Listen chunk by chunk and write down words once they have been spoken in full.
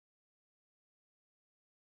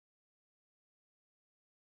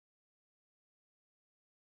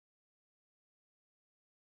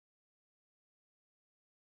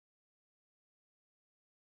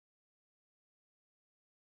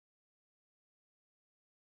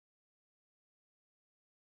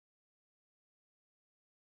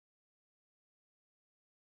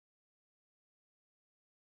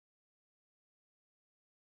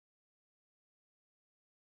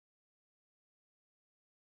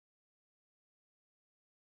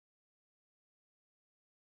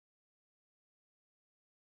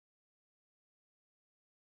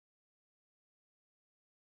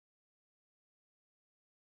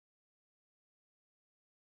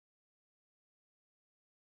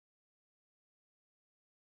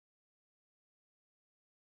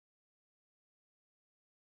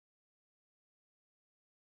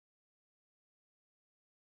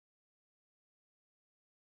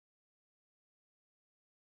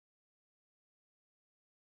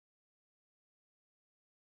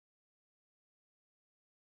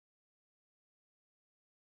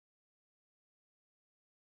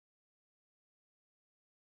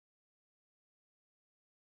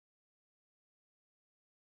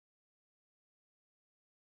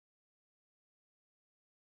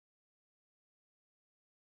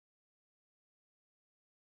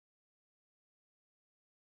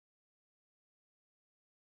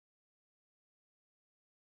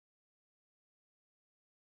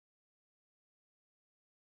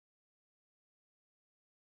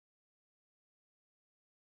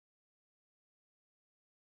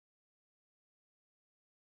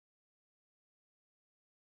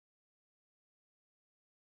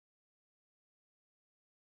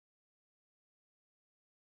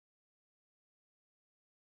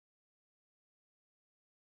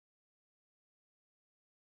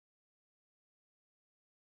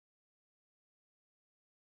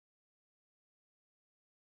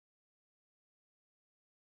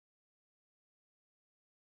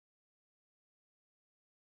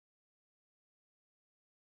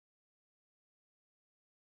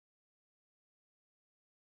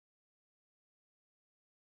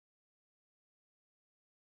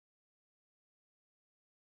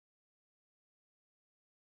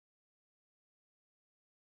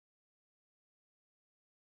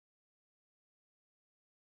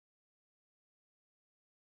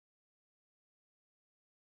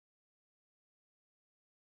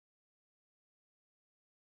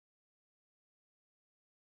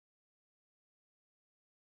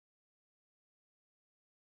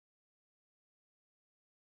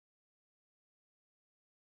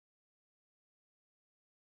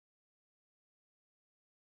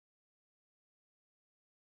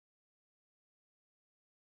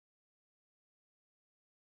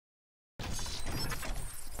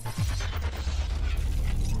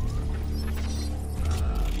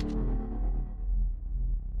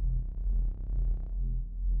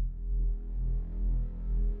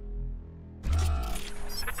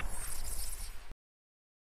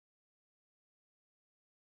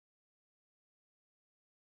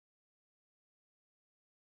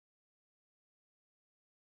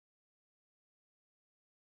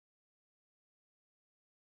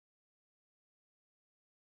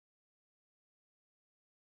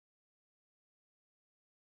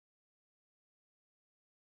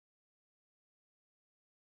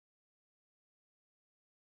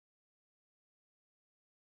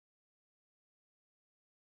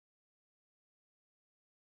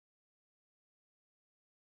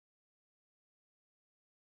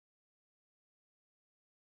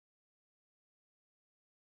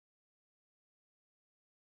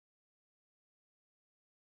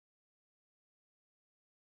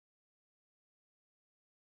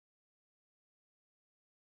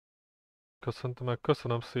Köszöntöm meg,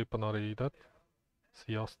 köszönöm szépen a raidet.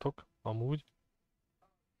 Sziasztok, amúgy.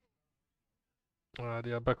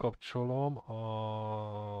 Várjál, bekapcsolom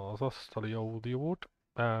az asztali audiót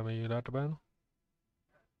elméletben.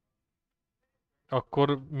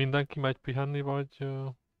 Akkor mindenki megy pihenni, vagy...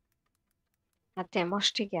 Hát én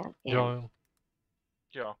most igen, én. Ja,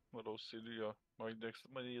 Ja, valószínű, ja. Majd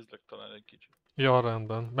nézlek talán egy kicsit. ja,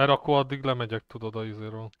 rendben. Mert akkor addig lemegyek, tudod, a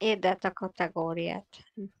izéről. Érdelt a kategóriát.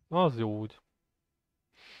 Az jó úgy.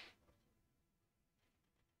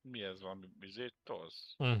 Mi ez valami bizét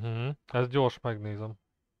tolsz? Ezt gyors megnézem.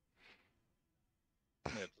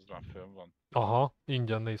 Miért ez már fönn van? Aha,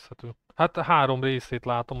 ingyen nézhető. Hát 3 részét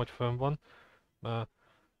látom, hogy fönn van. Mert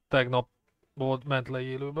tegnap ment le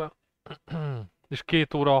élőbe. És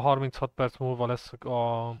 2 óra 36 perc múlva lesz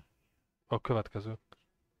a következő.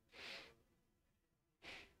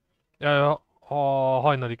 Ja, a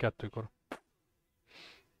hajnali 2-kor.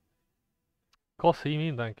 Kaszi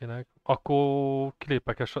mindenkinek. Akkor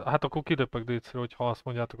kilépek hát akkor kilépek DC-ről, hogyha azt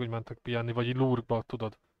mondjátok, hogy mentek pihenni, vagy így lúrba,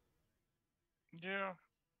 tudod. Ja,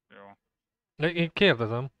 jó. Én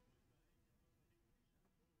kérdezem.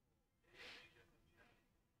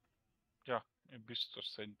 Ja, én biztos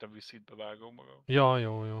szerintem viszintbe vágom magam. Ja,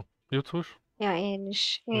 jó, jó. Jucus? Ja, én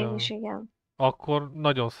is Ja. igen. Akkor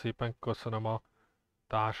nagyon szépen köszönöm a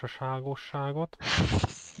társaságosságot.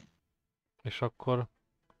 És akkor...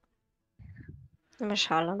 Nem is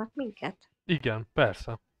hallanak minket? Igen,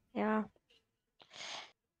 persze. Ja,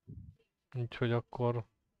 Úgyhogy akkor...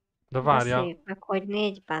 De várjál, beszéljük meg, hogy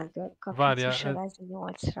 4 bundle kap várjál, Fitzviselezni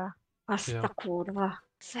 8-ra. Azt ja. a kurva.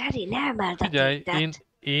 Feri, ne emeld a Figyelj, tintet.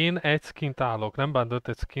 én egy skint állok, nem bándott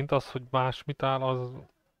egy skint, az, hogy más mit áll, az...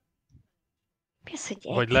 Mi az, hogy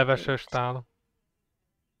Vagy egy leveses skint? áll.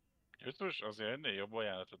 Justus, azért ennél jobb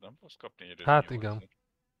ajánlatot nem fogsz kapni egy Hát Redmi igen. 8-at.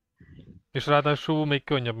 És ráadásul még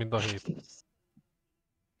könnyebb, mint a 7.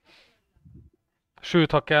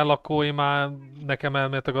 Sőt, ha kell, akkor én már nekem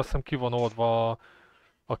elméletileg azt hiszem ki van oldva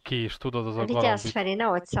a kés, tudod, az a Vigyázz, galambit. Feri,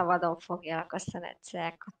 nehogy szabadon fogjalak, aztán egyszer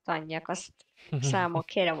elkattanjak. Azt számon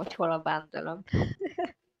kérem, hogy hol a bundle-om.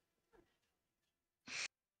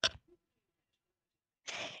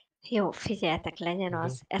 Jó, figyeljetek, legyen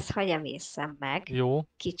az. Ezt hagyj emészem meg. Jó.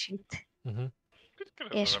 Kicsit. Mit És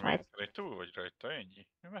keresel majd... egy túl vagy rajta, ennyi?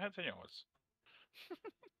 Mi mehet a 8?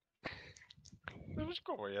 De most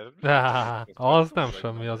komolyan. Az nem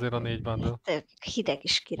semmi azért a 4 bundle. Hideg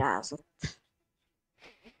is kirázott.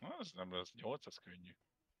 Az nem lesz 8, az könnyű.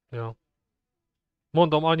 Ja.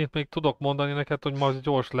 Mondom, annyit még tudok mondani neked, hogy majd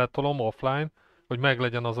gyors letolom offline, hogy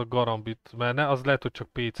meglegyen az a garambit, mert az lehet, hogy csak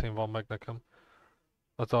PC-n van meg nekem.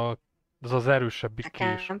 Az erősebbik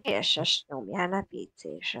kés. Nekem PS-es nyomjál a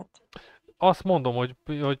PC-set. Azt mondom,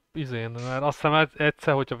 hogy izén, mert azt hiszem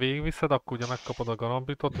egyszer, hogyha végigviszed, akkor ugye megkapod a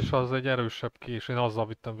garambitot, és az egy erősebb kés. Én azzal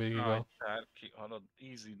vittem végig Aj, tárki, halad,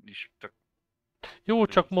 easy is tök. Jó,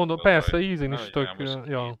 csak mondom, persze, easy is tök,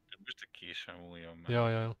 ja. Most a késem múljon meg.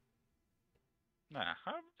 Ja. Na,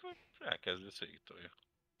 hát elkezdesz végig tolja.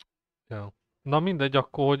 Ja. Na mindegy,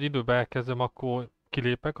 akkor, hogy időbe elkezdem, akkor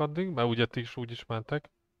kilépek addig, mert ugye ti is úgy is mentek.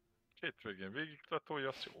 Hétvégén végig letolja,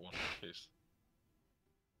 azt jó van, kész.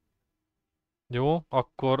 Jó,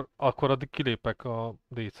 akkor addig kilépek a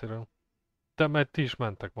DC-ről. De mert ti is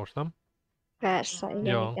mentek most, nem? Persze,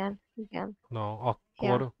 Ja. igen. Na,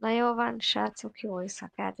 akkor... Ja. Na jó van, srácok, jó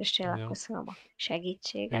éjszakát, és tényleg Ja. köszönöm a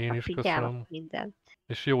segítséget, Én a is figyelmet, köszönöm. minden.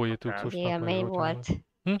 És jó étúcusnak meg, Élmény hogyha volt.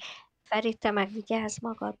 Feri, te meg vigyázz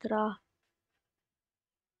magadra.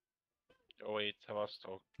 Jó ét,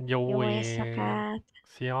 szevasztok. Jó éjszakát.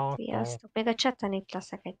 Sziasztok. Sziasztok. Még a chaten itt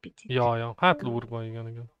leszek egy picit. Ja. Hát lúrba,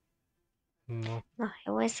 igen. Na,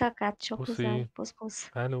 jó éjszakát, sok Puszi. üzem, pusz.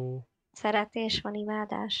 Hello. Szeretés van,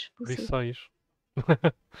 imádás. Puszi. Vissza is.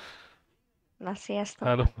 Na, sziasztok.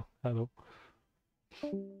 Hello.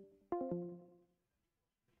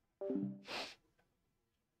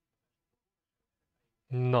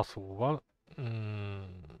 Na szóval...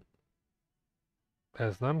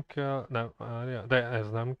 Ez nem kell... Nem, várjál, de ez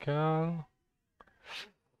nem kell.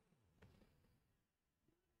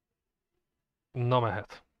 Na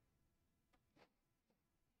mehet.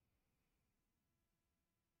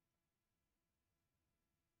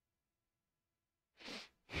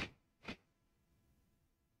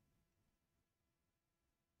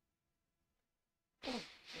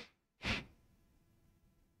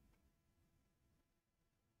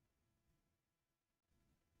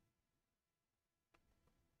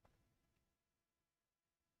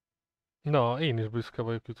 Na, én is büszke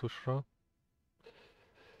vagyok Jutusra.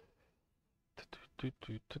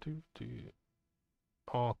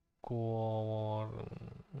 Akkor...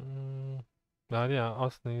 Várjál,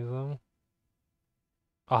 azt nézem.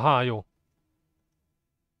 Aha, jó.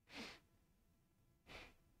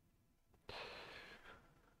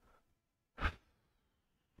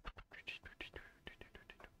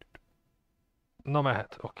 Na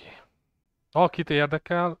mehet, oké. Akit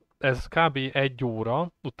érdekel, ez kb. 1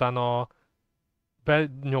 óra, utána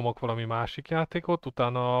benyomok valami másik játékot,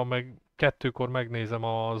 utána meg 2-kor megnézem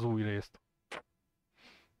az új részt.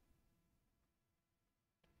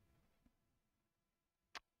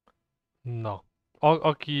 Na.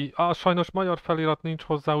 Sajnos magyar felirat nincs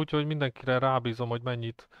hozzá, úgyhogy mindenkire rábízom, hogy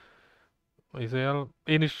mennyit izél.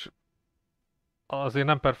 Én is azért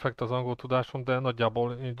nem perfekt az angol tudásom, de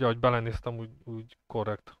nagyjából így, ahogy belenéztem, úgy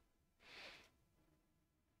korrekt.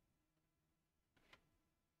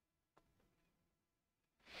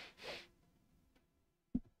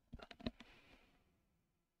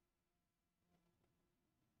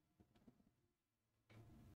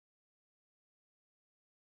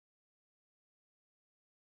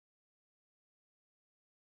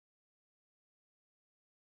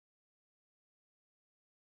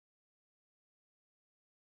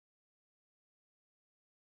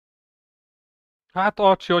 Hát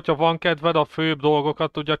Archie, hogyha van kedved, a főbb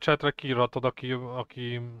dolgokat ugye a chatre kiírhatod,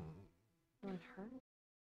 aki...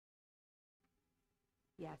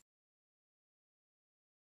 Yes.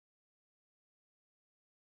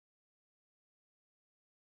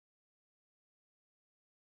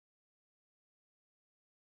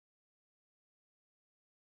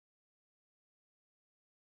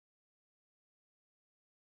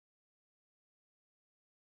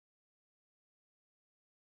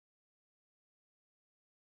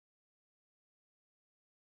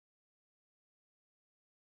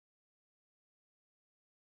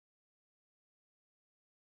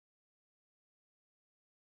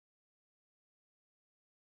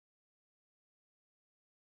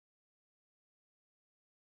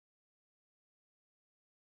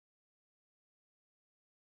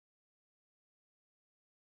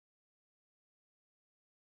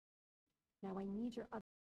 Now I need your other...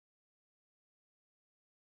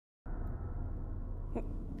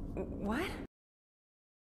 What?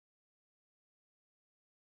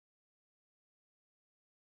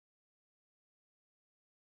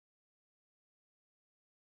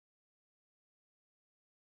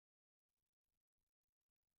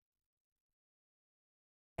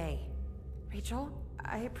 Hey, Rachel,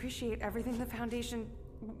 I appreciate everything the Foundation,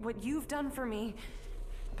 what you've done for me,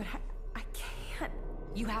 but I can't.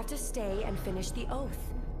 You have to stay and finish the oath.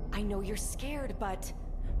 I know you're scared, but...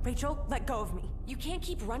 Rachel, let go of me. You can't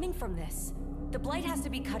keep running from this. The blight has to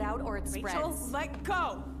be cut out or it spreads. Rachel, let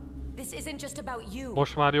go! This isn't just about you.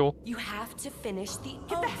 Most már jó. You have to finish the oath.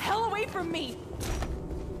 Get the hell away from me!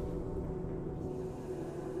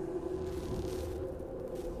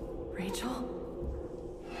 Rachel?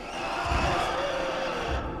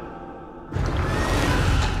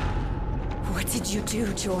 What did you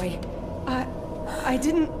do, Joy? I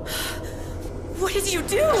didn't... What did you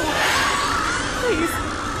do? Please,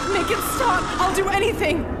 make it stop. I'll do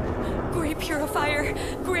anything. Great Purifier,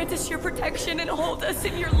 grant us your protection and hold us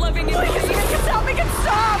in your loving embrace. Please, make it stop, make it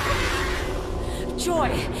stop!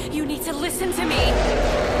 Joy, you need to listen to me.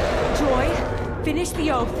 Joy, finish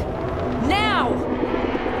the oath. Now!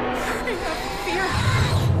 Free of fear,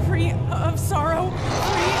 free of sorrow,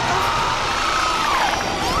 free of...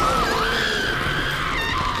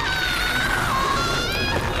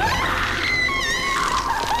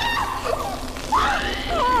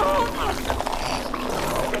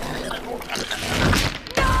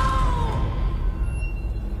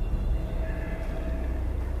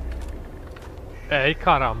 Ej,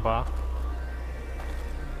 caramba!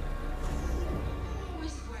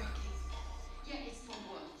 Who's working? Yeah, it's for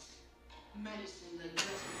what? Medicine that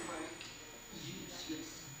doesn't work. Useless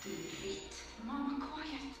defeat. Mama,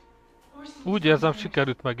 quiet. Úgy érzem,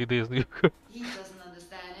 sikerült megidézniük. He doesn't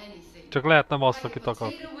understand anything. Csak lehet nem azt, Like a akit akar.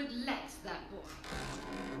 potato with legs, that boy.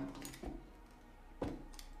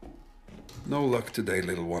 No luck today,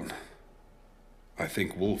 little one. I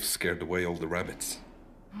think Wolf scared away all the rabbits.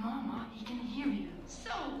 Mama, he can hear you.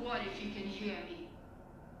 So what if you can hear me?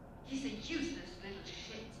 He's a useless little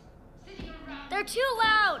shit. Sitting around... They're too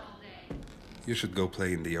loud! all day. You should go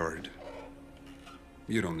play in the yard.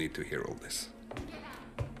 You don't need to hear all this.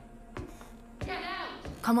 Get out!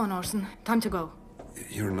 Come on, Orson. Time to go.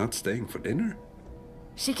 You're not staying for dinner?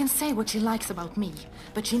 She can say what she likes about me,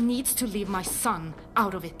 but she needs to leave my son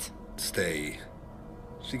out of it. Stay.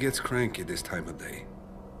 She gets cranky this time of day.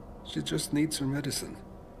 She just needs her medicine.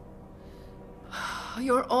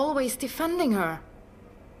 You're always defending her.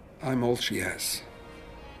 I'm all she has.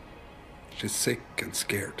 She's sick and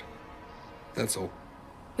scared. That's all.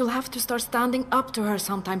 You'll have to start standing up to her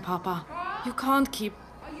sometime, Papa. You can't keep...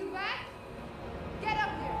 Are you back? Get up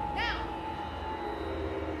here, now!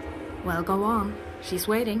 Well, go on. She's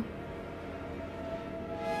waiting.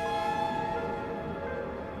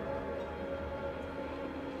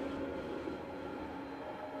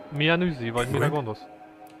 Milyen űzi, vagy mire gondolsz?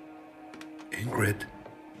 Ingrid.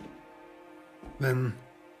 Then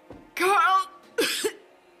Carl!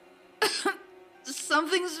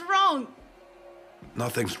 Something's wrong.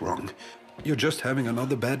 nothing's wrong. You're just having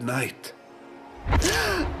another bad night.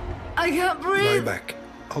 I can't Lie breathe. back.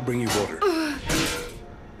 I'll bring you water.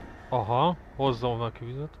 Aha, hozzam neki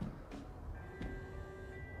vizet.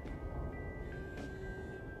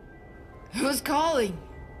 Who's calling?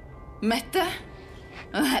 Mette?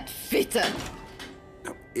 That fitter.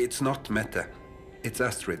 No, it's not Mette. It's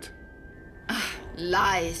Astrid.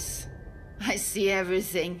 Lies. I see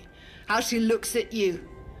everything. How she looks at you.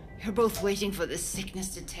 You're both waiting for the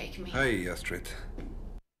sickness to take me. Hi, Astrid.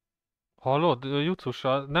 Hallod, Jucus,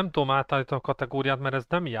 nem tudom átállítani a kategóriát, mert ez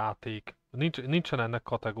nem játék. Nincsen ennek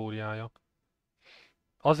kategóriája.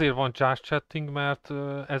 Azért van just chatting, mert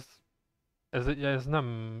ez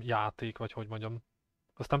nem játék, vagy hogy mondjam.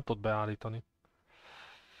 Azt nem tudod beállítani.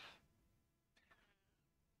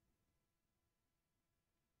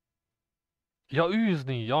 Ja,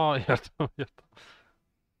 űzni, ja, értem.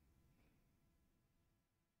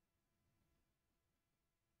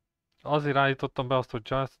 Azért állítottam be azt, hogy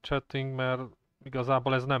just chatting, mert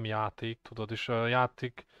igazából ez nem játék, tudod, és a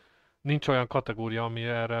játék nincs olyan kategória, ami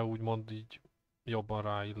erre úgymond így jobban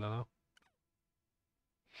ráillene.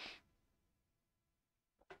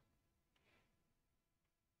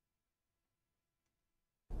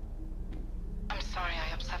 I'm sorry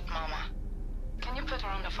I upset Mama. Can you put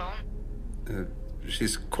her on the phone?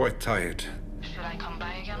 She's quite tired. Should I come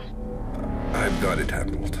by again? I've got it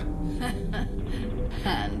handled.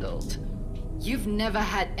 Handled. You've never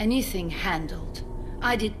had anything handled.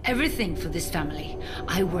 I did everything for this family.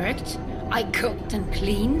 I worked, I cooked and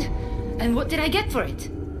cleaned. And what did I get for it?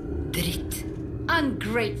 Dritt.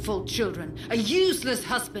 Ungrateful children, a useless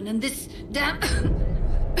husband, and this damn...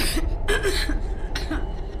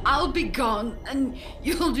 I'll be gone, and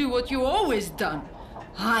you'll do what you always done.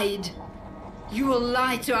 Hide. You will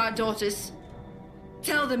lie to our daughters.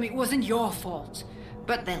 Tell them it wasn't your fault.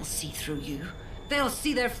 But they'll see through you. They'll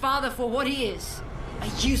see their father for what he is. A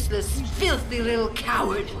useless, filthy little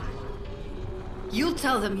coward. You'll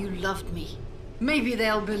tell them you loved me. Maybe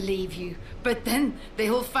they'll believe you, but then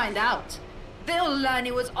they'll find out. They'll learn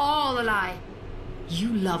it was all a lie.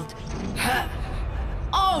 You loved her.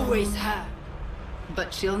 Always her.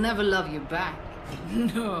 But she'll never love you back.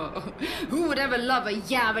 No. Who would ever love a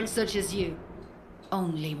jävel such as you?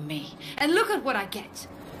 Only me. And look at what I get.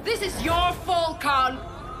 This is your fault, Carl.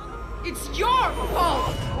 It's your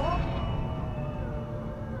fault.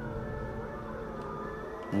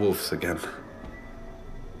 Wolves again.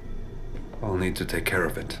 I'll need to take care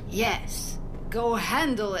of it. Yes. Go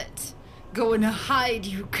handle it. Go and hide,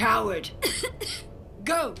 you coward.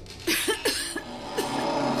 Go.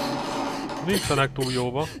 Nincsenek túl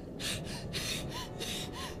jóba.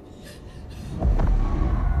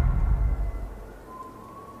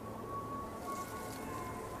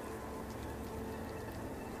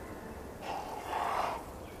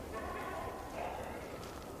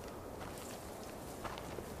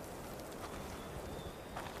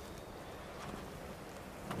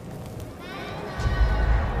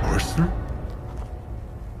 Orson?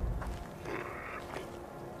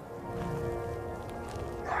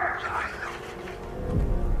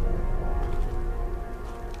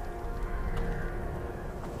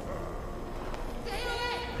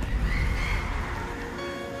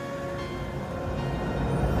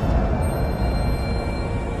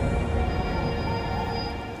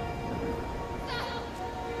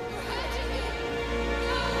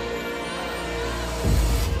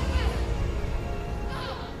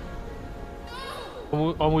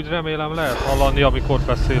 Amúgy remélem lehet hallani, amikor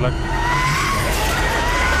beszélek.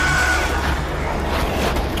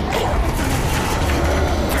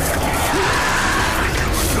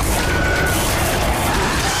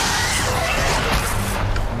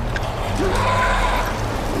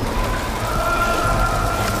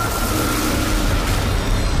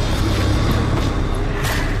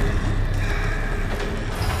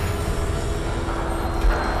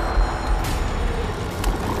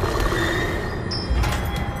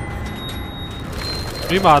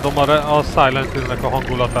 Imádom a Silent Hill-nek a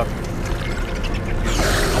hangulatát.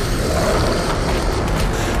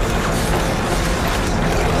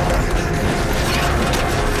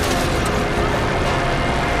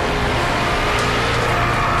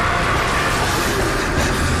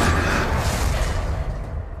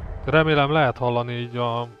 Remélem lehet hallani így,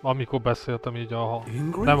 amikor beszéltem így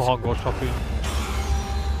nem hangos a film.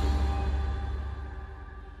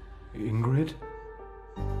 Ingrid?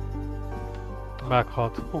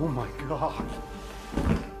 Meghalt. Oh my god.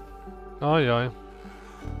 Ajjaj.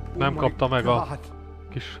 Nem Oh kapta my meg a God.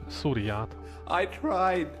 kis szuriát. I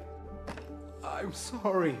tried. I'm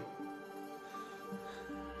sorry.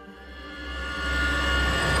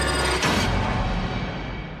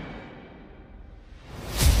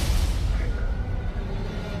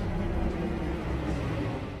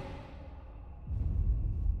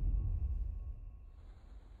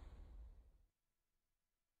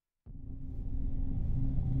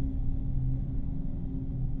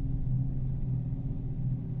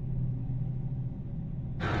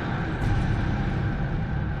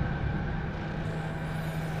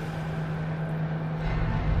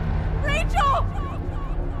 Rachel!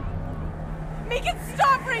 Make it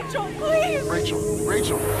stop, Rachel, please!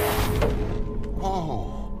 Rachel!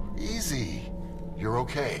 Whoa, easy. You're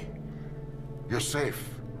okay. You're safe.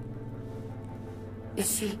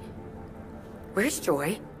 Is she... Where's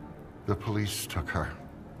Joy? The police took her.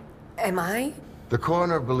 Am I? The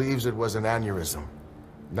coroner believes it was an aneurysm.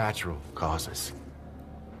 Natural causes.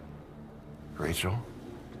 Rachel?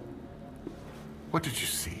 What did you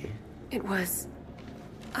see? It was...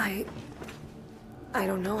 I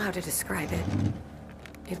don't know how to describe it.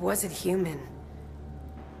 It wasn't human.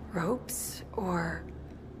 Ropes, or...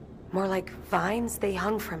 more like vines they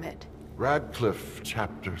hung from it. Radcliffe,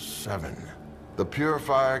 Chapter 7. The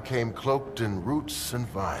Purifier came cloaked in roots and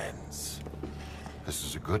vines. This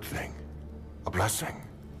is a good thing. A blessing.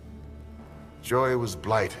 Joy was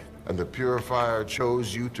blighted, and the Purifier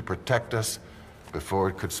chose you to protect us before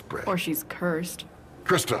it could spread. Or she's cursed.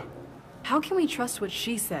 Krista! How can we trust what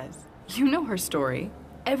she says? You know her story.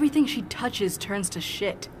 Everything she touches turns to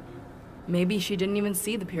shit. Maybe she didn't even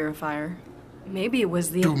see the Purifier. Maybe it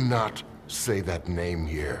was the... Do not say that name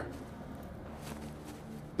here.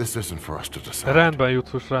 This isn't for us to decide. Rendben,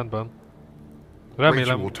 Jutus, rendben. Rachel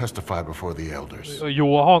Remélem will testify before the elders.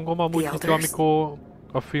 jó a hangom amúgy, mint amikor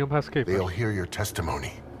a filmhez képest. They'll hear your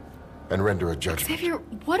testimony and render a judgment. Xavier,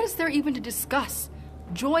 what is there even to discuss?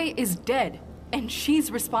 Joy is dead, and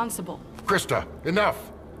she's responsible. Krista, enough!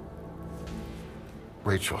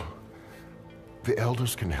 Rachel, the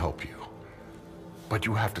elders can help you, but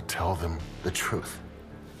you have to tell them the truth.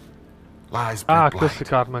 Lies breed blight. Köszi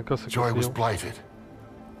Carmen, köszi, Joy was fiú. blighted.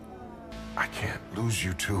 I can't lose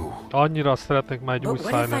you too. Annyira szeretnék már egy új But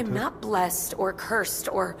what if I'm Silent Hill. not blessed or cursed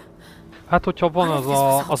or... Hát, hogyha van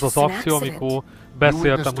az az akció, amikor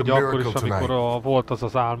beszéltem ugye akkor is, miracle amikor volt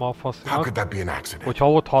az álma a How could faszinak. that be an accident?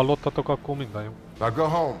 Hogyha ott hallottatok, akkor minden jó. Now go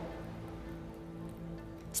home.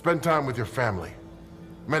 Spend time with your family.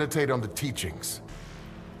 Meditate on the teachings.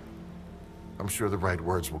 I'm sure the right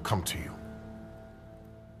words will come to you.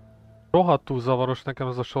 Rohadtul zavaros nekem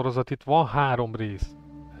ez a sorozat, itt van 3 rész.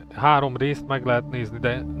 3 részt meg lehet nézni,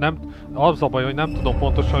 de nem, az a baj, hogy nem tudom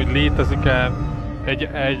pontosan, hogy létezik-e egy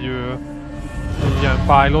ilyen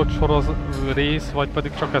pilot rész, vagy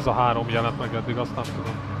pedig csak ez a 3 jelent meg eddig, azt nem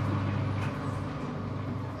tudom.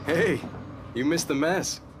 Hey, you missed the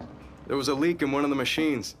mess. There was a leak in one of the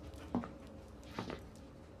machines.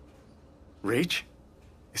 Rach?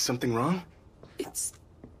 Is something wrong? It's...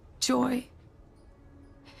 Joy.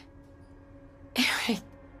 Eric.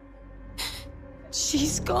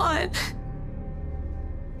 She's gone.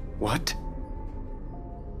 What?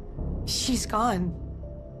 She's gone.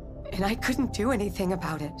 And I couldn't do anything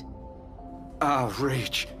about it. Ah,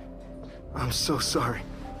 Rach. I'm so sorry.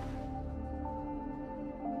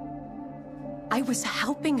 I was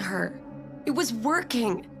helping her. It was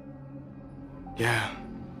working. Yeah,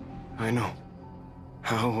 I know.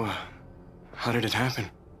 How did it happen?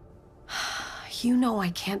 You know I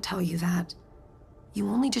can't tell you that. You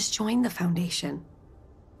only just joined the Foundation.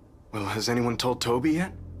 Well, has anyone told Toby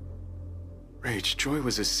yet? Rach, Joy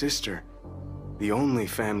was his sister. The only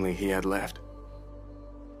family he had left.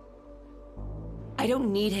 I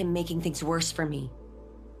don't need him making things worse for me.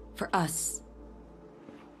 For us.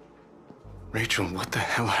 Rachel, what the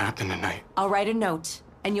hell happened tonight? I'll write a note,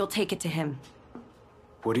 and you'll take it to him.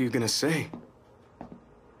 What are you gonna say?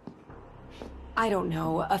 I don't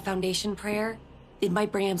know, a Foundation prayer? It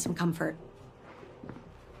might bring him some comfort.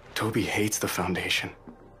 Toby hates the Foundation.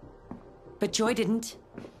 But Joy didn't.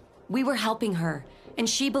 We were helping her, and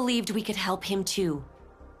she believed we could help him too.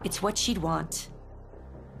 It's what she'd want.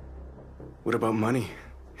 What about money?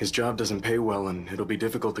 His job doesn't pay well, and it'll be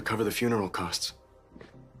difficult to cover the funeral costs.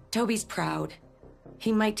 Toby's proud.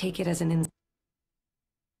 He might take it as an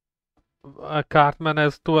Cartman,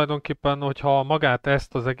 ez tulajdonképpen, hogyha magát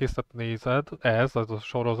ezt az egészet nézed, ez a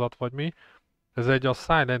sorozat vagy mi, ez egy a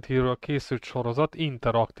Silent Hill-ről készült sorozat,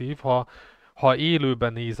 interaktív, ha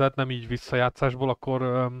élőben nézed, nem így visszajátszásból,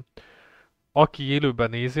 akkor aki élőben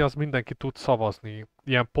nézi, az mindenki tud szavazni,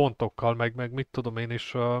 ilyen pontokkal, meg mit tudom én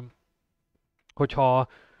is, hogyha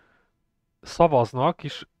szavaznak,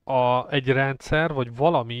 és egy rendszer, vagy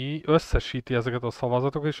valami összesíti ezeket a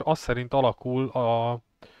szavazatokat, és az szerint alakul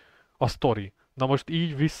a sztori. Na most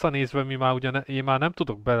így visszanézve, mi már ugye én már nem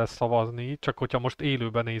tudok beleszavazni, csak hogyha most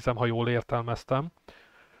élőben nézem, ha jól értelmeztem,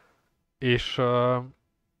 és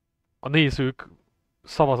a nézők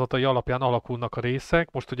szavazatai alapján alakulnak a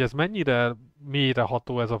részek. Most, hogy ez mennyire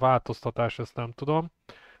mélyreható ez a változtatás, ezt nem tudom,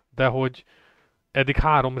 de hogy eddig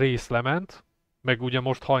 3 rész lement, meg ugye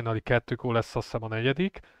most hajnali 2-kor lesz azt hiszem a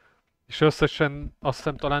 4., és összesen azt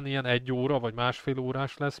hiszem talán ilyen 1 óra, vagy másfél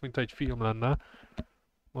órás lesz, mint egy film lenne.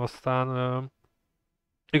 Aztán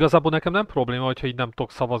igazából nekem nem probléma, hogyha így nem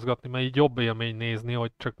tudok szavazgatni, mert így jobb élmény nézni,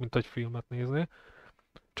 hogy csak mint egy filmet nézni.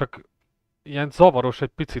 Csak ilyen zavaros egy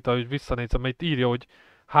picit, ahogy visszanézem, mert itt írja, hogy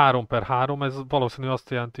 3/3, ez valószínűleg azt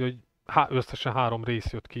jelenti, hogy összesen 3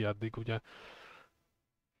 rész jött ki eddig, ugye.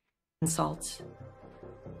 Insults.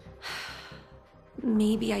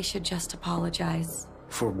 Maybe I should just apologize.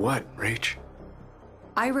 For what, Rach?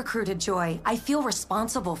 I recruited Joy. I feel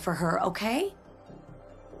responsible for her, okay?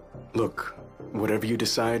 Look, whatever you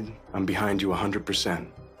decide, I'm behind you 100%.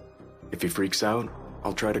 If he freaks out,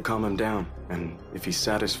 I'll try to calm him down, and if he's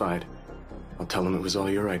satisfied, I'll tell him it was all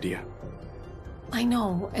your idea. I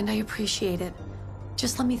know, and I appreciate it.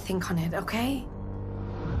 Just let me think on it, okay?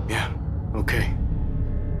 Yeah, okay.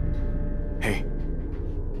 Hey.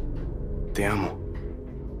 Te amo.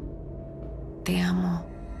 Te amo.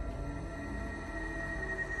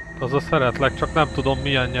 Az a szeretlek, csak nem tudom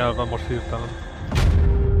milyen nyelven most hirtelen.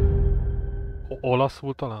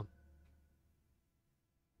 Olaszul talán?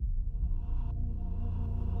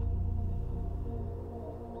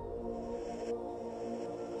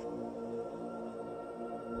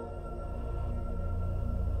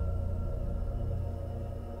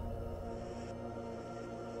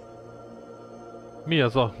 Mi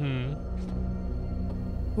az a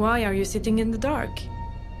Why are you sitting in the dark?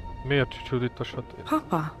 Miért csücsül itt a sötét?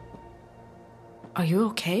 Papa, are you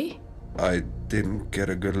okay? I didn't get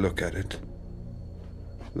a good look at it.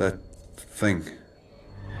 That thing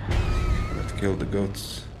that killed the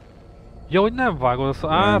goats. Ja, hogy nem vágod,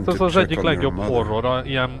 hát ez az egyik legjobb horror,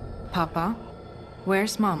 ilyen... Papa,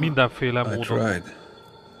 where's Mama? Mindenféle módon.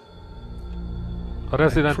 A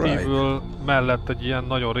Resident Evil mellett egy ilyen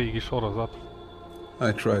nagyon régi sorozat.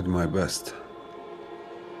 I tried my best.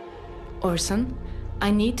 Orson,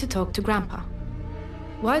 I need to talk to Grandpa.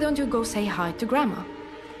 Why don't you go say hi to Grandma?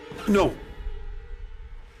 No!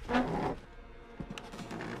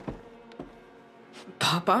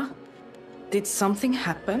 Papa, did something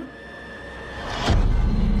happen?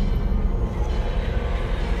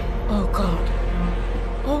 Oh God.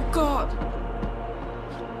 Oh God.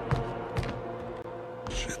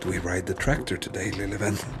 Should we ride the tractor today,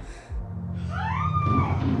 Lilivan?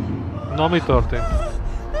 Na, mi történt?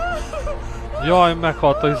 Jaj,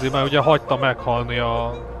 meghalt a izé, mert ugye hagyta meghalni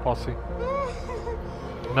a faszi.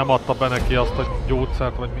 Nem adta be neki azt a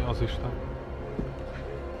gyógyszert, vagy mi az Isten.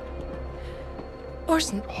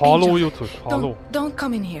 Orson, Halló, Jutus, halló. Don't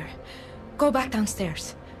come in here. Go back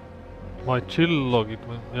downstairs. Majd csillog itt,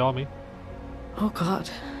 ja, mi? Oh God,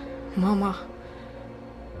 Mama.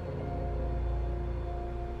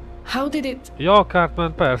 How did it... Ja,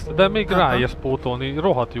 Cartman, persze, de még ráérsz pótolni,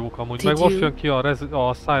 rohadt jók amúgy. Meg most jön ki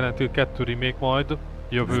a Silent Hill 2 remake majd,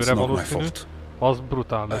 jövőre valószínű. Az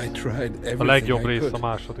brutál lesz. A legjobb rész a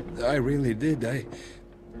második. I really did.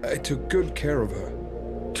 I took good care of her.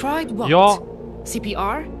 Tried what? Ja.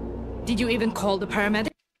 CPR? Did you even call the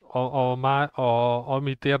paramedic?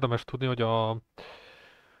 Amit érdemes tudni, hogy a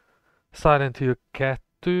Silent Hill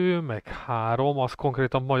 2 meg 3 az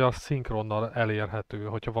konkrétan magyar szinkronnal elérhető,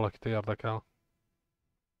 hogyha valakit érdekel.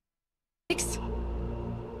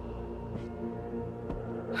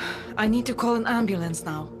 I need to call an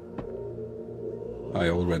ambulance now. I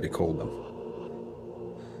already called them.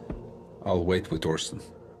 I'll wait with Orson.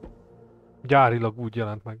 Gyárilag úgy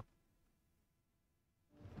jelent meg.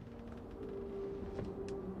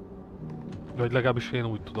 Vagy legalábbis én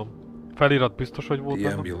úgy tudom. Felirat biztos, hogy volt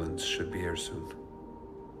The ambulance should be here soon.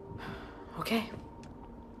 Okay.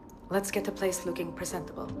 Let's get a place looking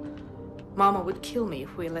presentable. Mama would kill me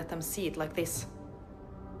if we let them see it like this.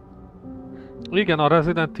 Igen, a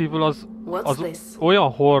Resident Evil az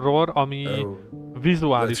olyan horror, ami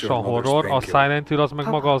vizuálisan horror, a Silent Hill az meg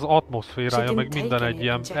maga az atmoszférája, meg minden egy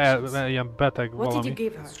ilyen beteg valami.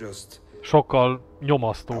 Sokkal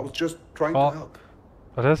nyomasztó.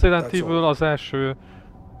 A Resident Evil az első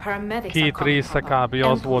 2 része kb.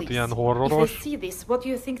 Az volt ilyen horroros,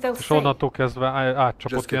 és onnantól kezdve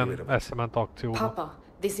átcsapott ilyen eszement akcióba. Papa,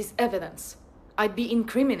 this is evidence. I'd be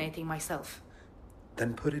incriminating myself.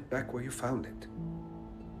 Then put it back where you found it.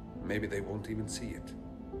 Maybe they won't even see it.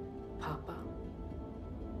 Papa,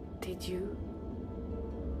 did you?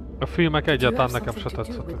 A filmek egyáltalán nekem se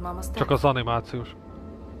tetszett. Csak az animációs.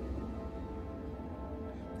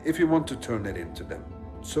 If you want to turn it into them,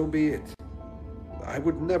 so be it. I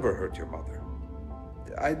would never hurt your mother.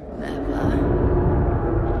 I'd never.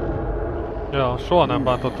 Ja, soha nem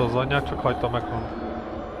bántotta az anyját, csak hagyta meghalni.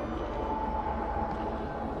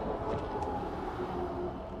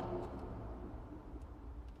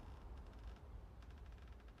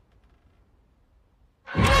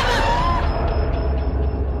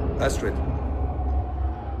 Astrid,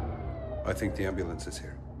 I think the ambulance is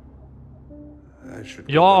here.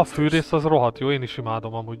 Ja, a főrész az rohadt jó, én is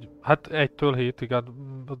imádom amúgy. Hát 1-től 7-ig, hát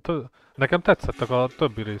nekem tetszettek a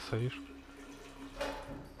többi része is.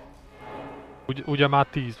 Ugye már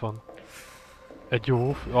 10 van. Egy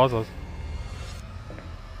jó, azaz.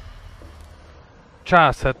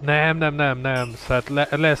 Császett, nem, szóval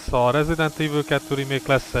lesz a Resident Evil 2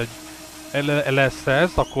 remake, lesz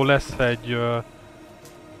ez, akkor lesz egy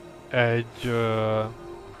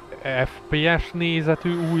FPS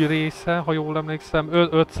nézetű új része, ha jól emlékszem,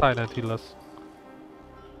 5 Silent Hill lesz.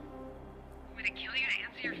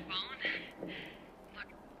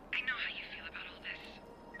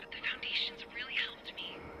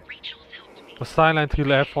 A Silent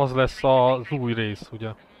Hill F az lesz az új rész, ugye?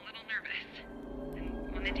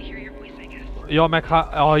 Ja, meg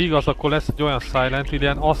ha igaz, akkor lesz egy olyan Silent Hill,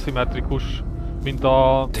 ilyen aszimmetrikus, mint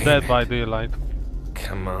a Dead by Daylight.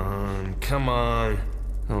 Come on.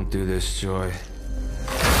 Don't do this, Joy.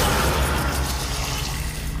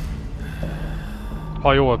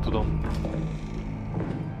 Ha jól tudom.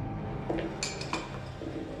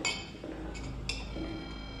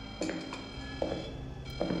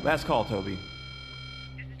 Last call, Toby.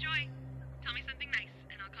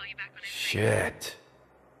 Shit.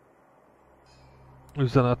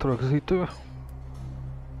 Üzenetrögzítő.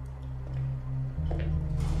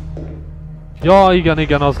 Ja,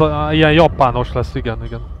 igen, az ilyen japános lesz, igen.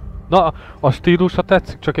 Na, a stílusa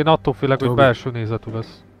tetszik, csak én attól félek, hogy belső nézetű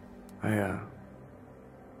lesz. I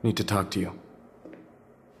need to talk to you.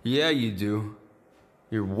 Yeah, you do.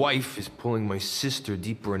 Your wife is pulling my sister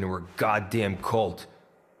deeper into her goddamn cult.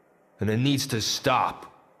 And it needs to stop.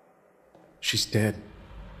 She's dead.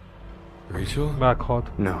 Rachel?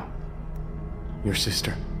 Meghalt. No. Your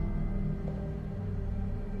sister.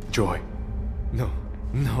 Joy. No.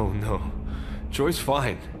 Joy's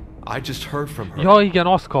fine. I just heard from her. Ja, igen,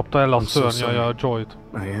 azt kapta el a szörnyaja a Joyt.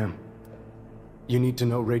 I am. You need to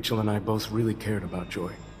know Rachel and I both really cared about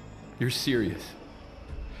Joy. You're serious?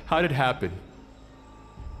 How did it happen?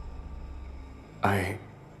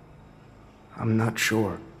 I'm not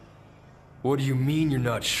sure. What do you mean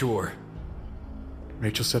you're not sure?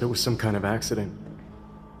 Rachel said it was some kind of accident.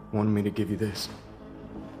 Wanted me to give you this.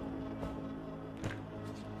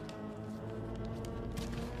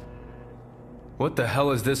 What the hell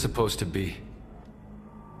is this supposed to be?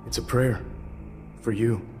 It's a prayer. For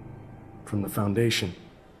you. From the Foundation.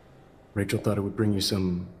 Rachel thought it would bring you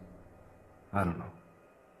some... I don't know.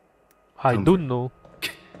 I don't know.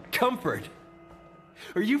 Comfort?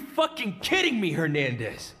 Are you fucking kidding me,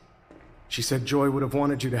 Hernandez? She said Joy would have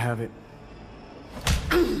wanted you to have it.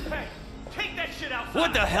 Hey, take that shit outside!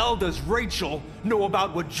 What the hell does Rachel know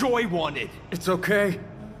about what Joy wanted? It's okay.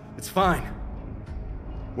 It's fine.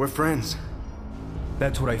 We're friends.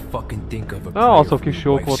 That's what I fucking think of a Na, azok is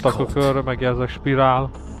jók voltak a körre, meg ezek spirál.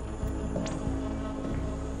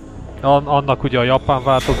 Annak ugye a japán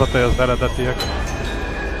változata, az eredetiek.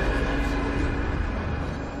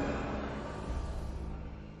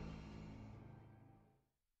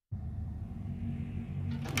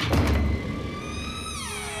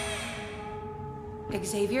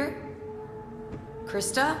 Xavier?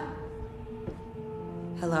 Krista?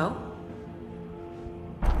 Hello?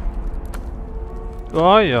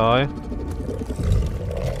 Ajjaj.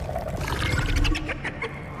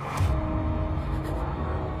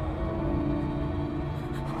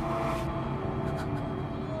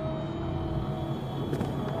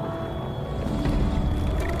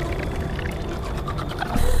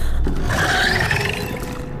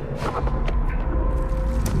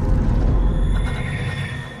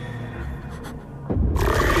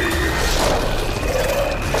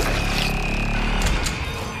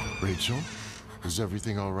 Rachel, is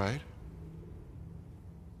everything all right?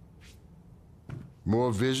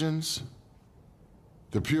 More visions?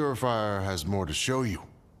 The Purifier has more to show you.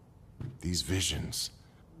 These visions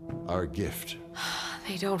are a gift.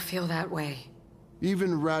 They don't feel that way.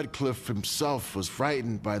 Even Radcliffe himself was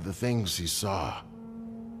frightened by the things he saw.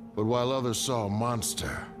 But while others saw a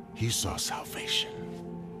monster, he saw salvation.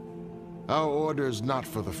 Our order is not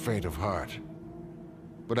for the faint of heart.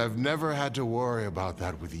 But I've never had to worry about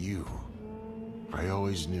that with you. I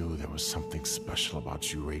always knew there was something special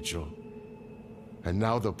about you, Rachel. And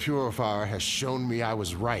now the Purifier has shown me I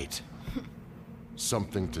was right.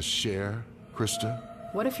 Something to share, Krista?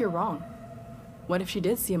 What if you're wrong? What if she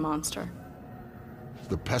did see a monster?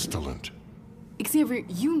 The Pestilent. Xavier,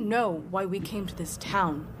 you know why we came to this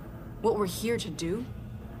town. What we're here to do?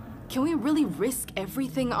 Can we really risk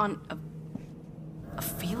everything on a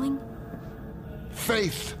feeling?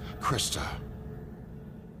 Faith, Krista.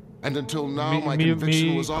 And until now, my Mi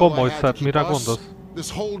conviction was all komoly I had to szed, keep mire us, gondolsz? this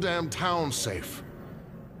whole damn town safe.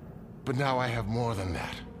 But now I have more than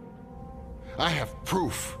that. I have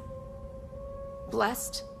proof.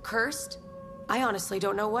 Blessed? Cursed? I honestly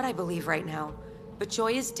don't know what I believe right now. But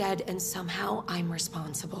Joy is dead, and somehow I'm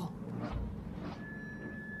responsible.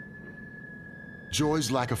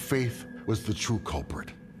 Joy's lack of faith was the true culprit.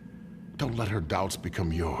 Don't let her doubts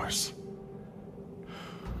become yours.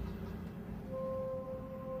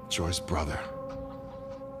 Joy's brother.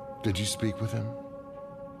 Did you speak with him?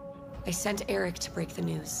 I sent Eric to break the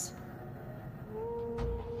news.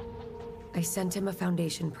 I sent him a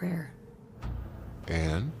foundation prayer.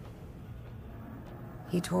 And?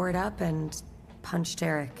 He tore it up and punched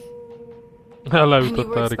Eric. And you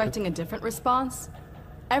were expecting a different response?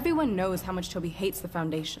 Everyone knows how much Toby hates the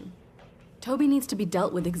Foundation. Toby needs to be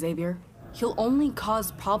dealt with, Xavier. He'll only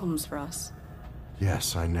cause problems for us.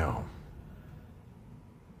 Yes, I know.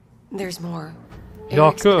 There's more. Ja,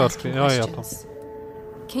 Eric's been asking ja, ja, questions.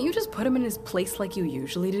 Can't you just put him in his place like you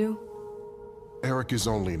usually do? Eric is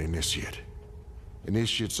only an initiate.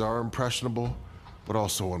 Initiates are impressionable, but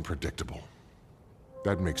also unpredictable.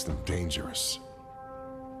 That makes them dangerous.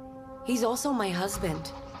 He's also my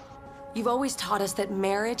husband. You've always taught us that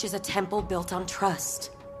marriage is a temple built on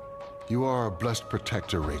trust. You are a blessed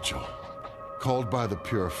protector, Rachel. Called by the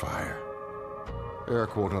Purifier.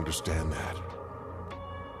 Eric won't understand that.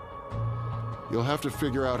 You'll have to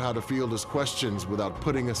figure out how to field his questions without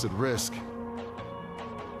putting us at risk.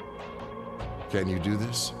 Can you do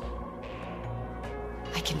this?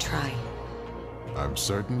 I can try. I'm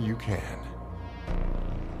certain you can.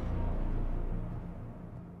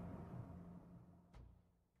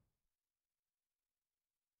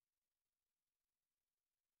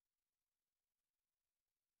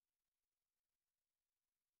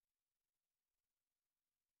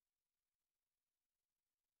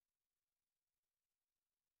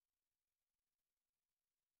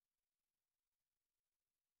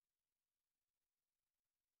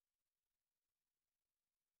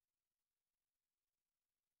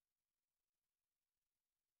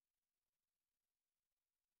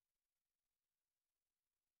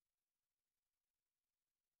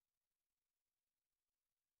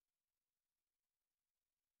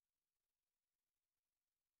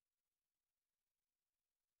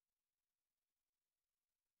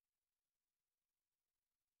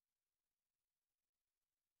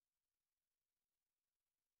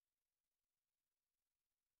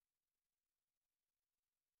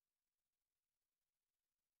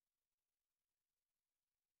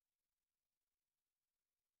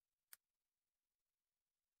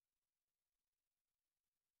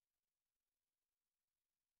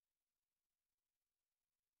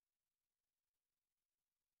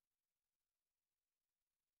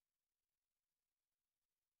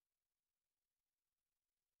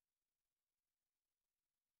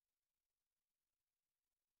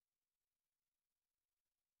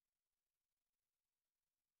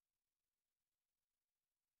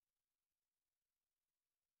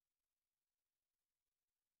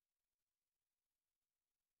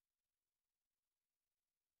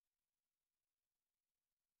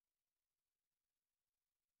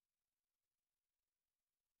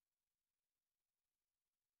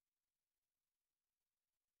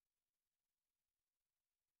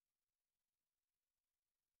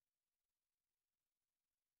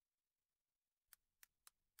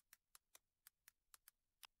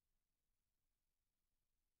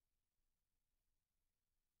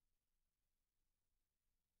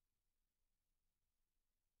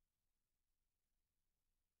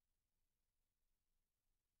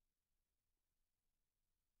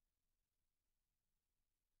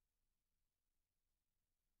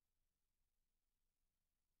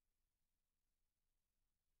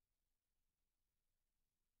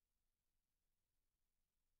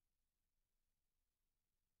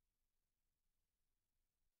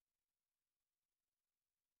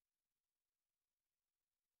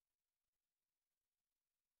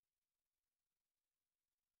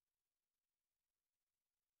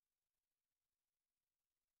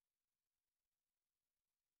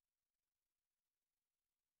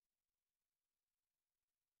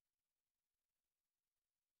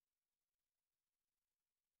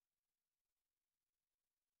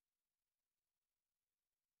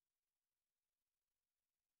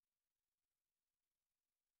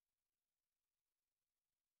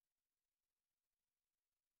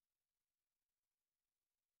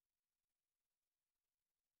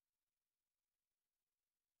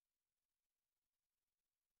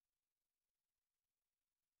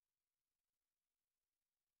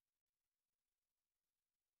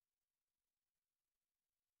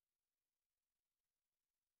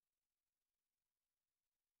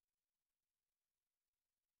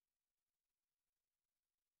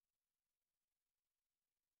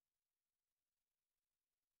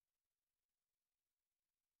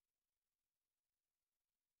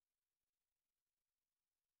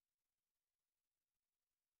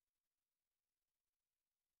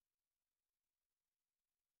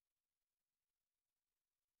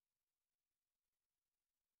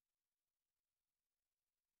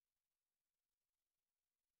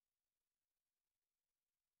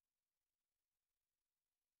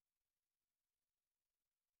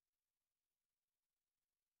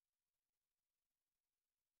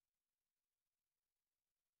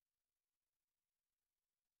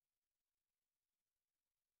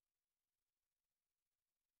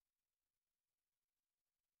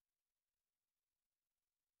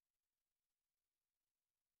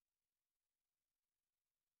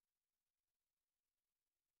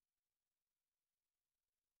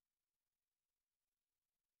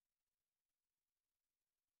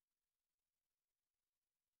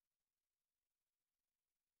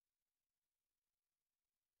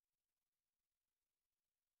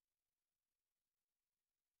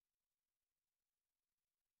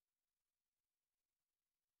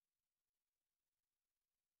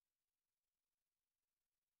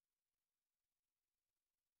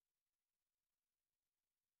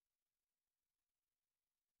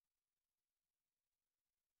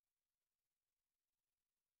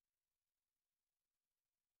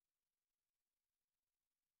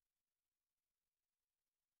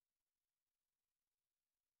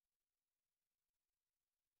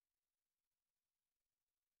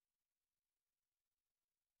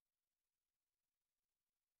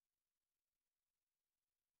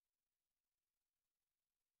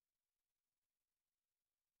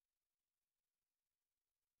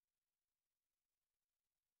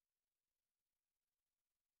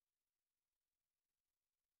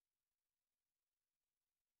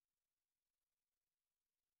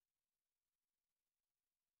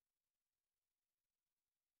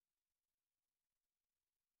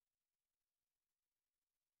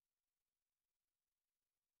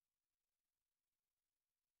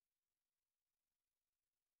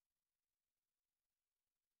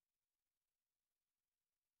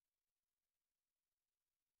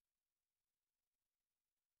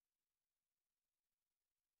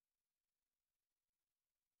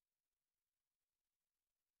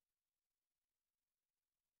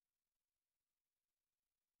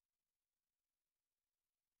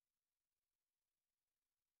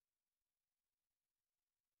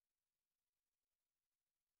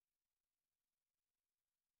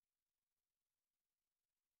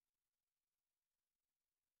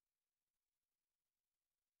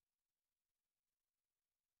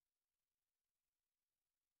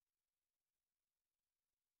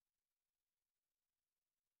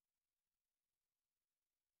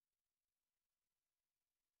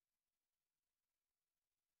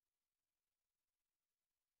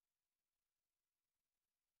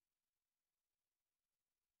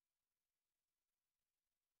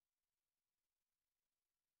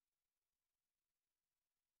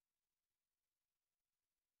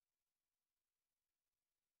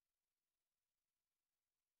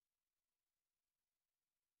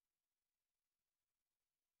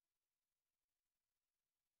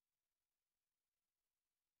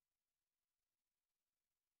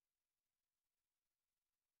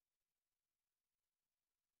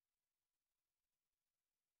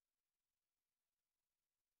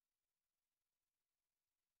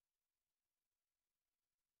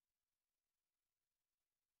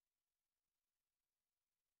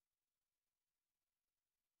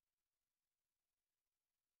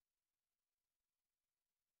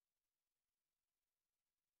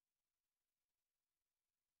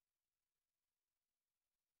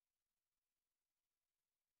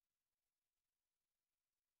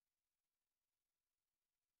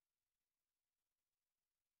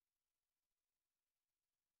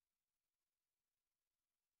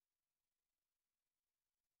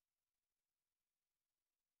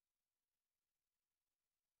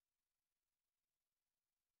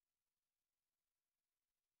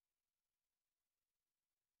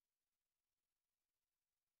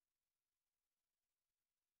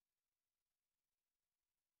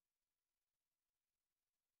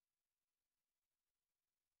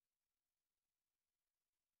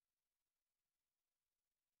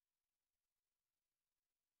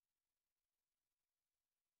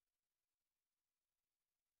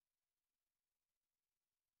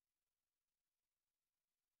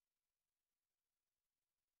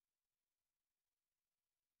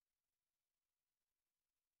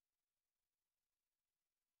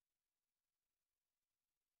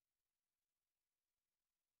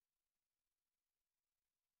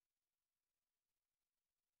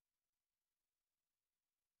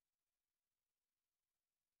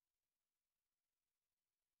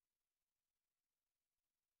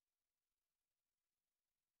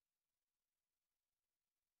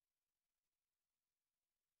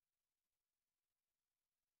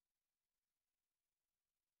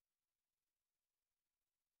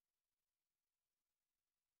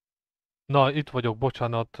 Na, itt vagyok,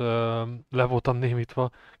 bocsánat, le voltam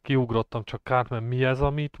némítva, kiugrottam, csak Cartman, mi ez,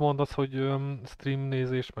 amit mondasz, hogy stream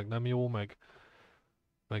nézés, meg nem jó, meg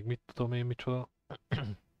mit tudom én, micsoda?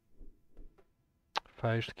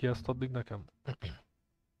 Fejtsd ki ezt addig nekem.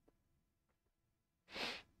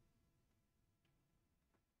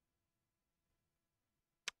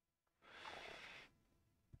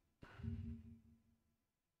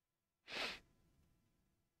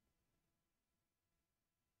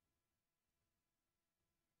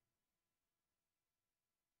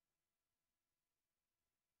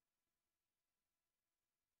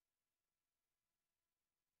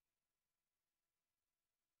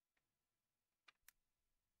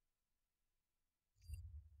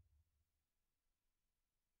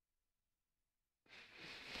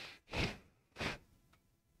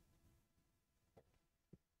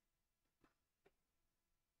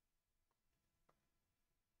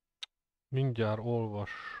 Mindjárt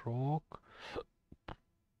olvasok.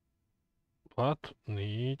 Hát,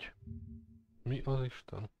 4. Mi az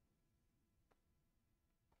Isten?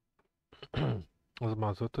 Az már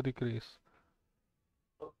az 5. rész.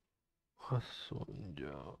 Azt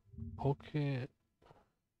mondja. Oké.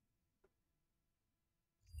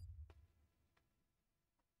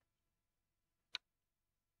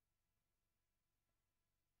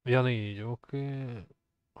 Ja, 4, oké.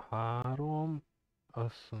 3.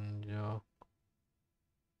 Azt mondja.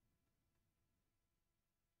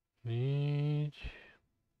 4.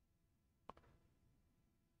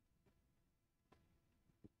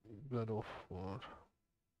 God of War.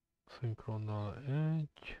 Szinkronnal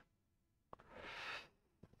 1.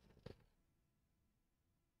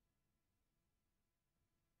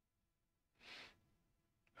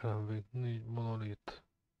 Elvég 4, Monolith.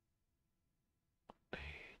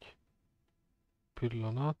 4.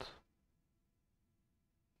 Pillanat.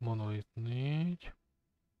 Monolith 4.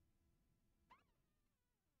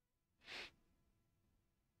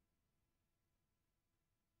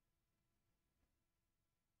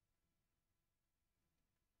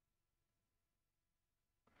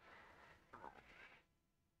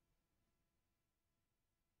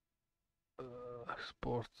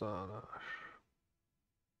 Exportálás.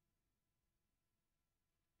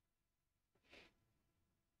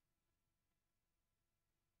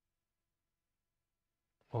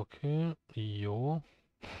 Oké, jó.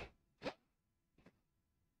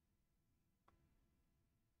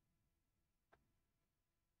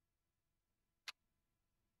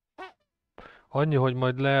 Annyi, hogy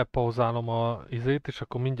majd lepauzálom a izét, és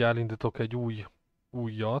akkor mindjárt elindítok egy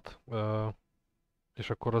újat, és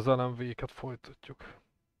akkor az LMV-ket folytatjuk.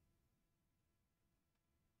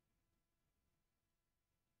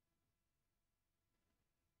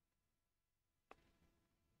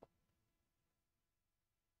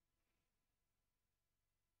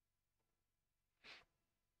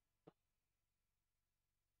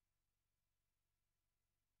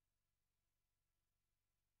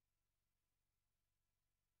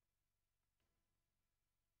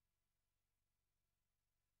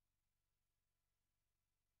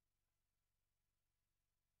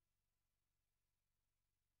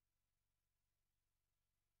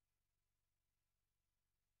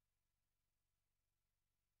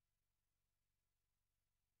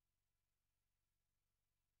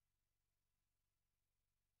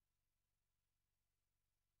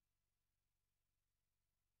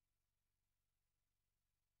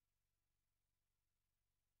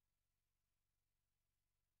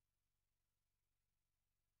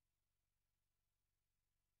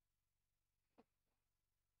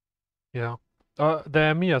 Ja.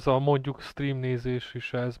 De mi ez a mondjuk stream nézés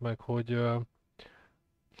is ez, meg hogy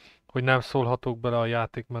nem szólhatok bele a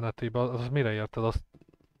játék menetébe, az mire érted?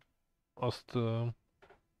 Azt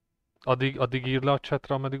addig ír le a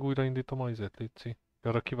chatre, ameddig újraindítom a izét, Lici.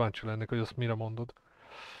 Arra kíváncsi lennék, hogy azt mire mondod.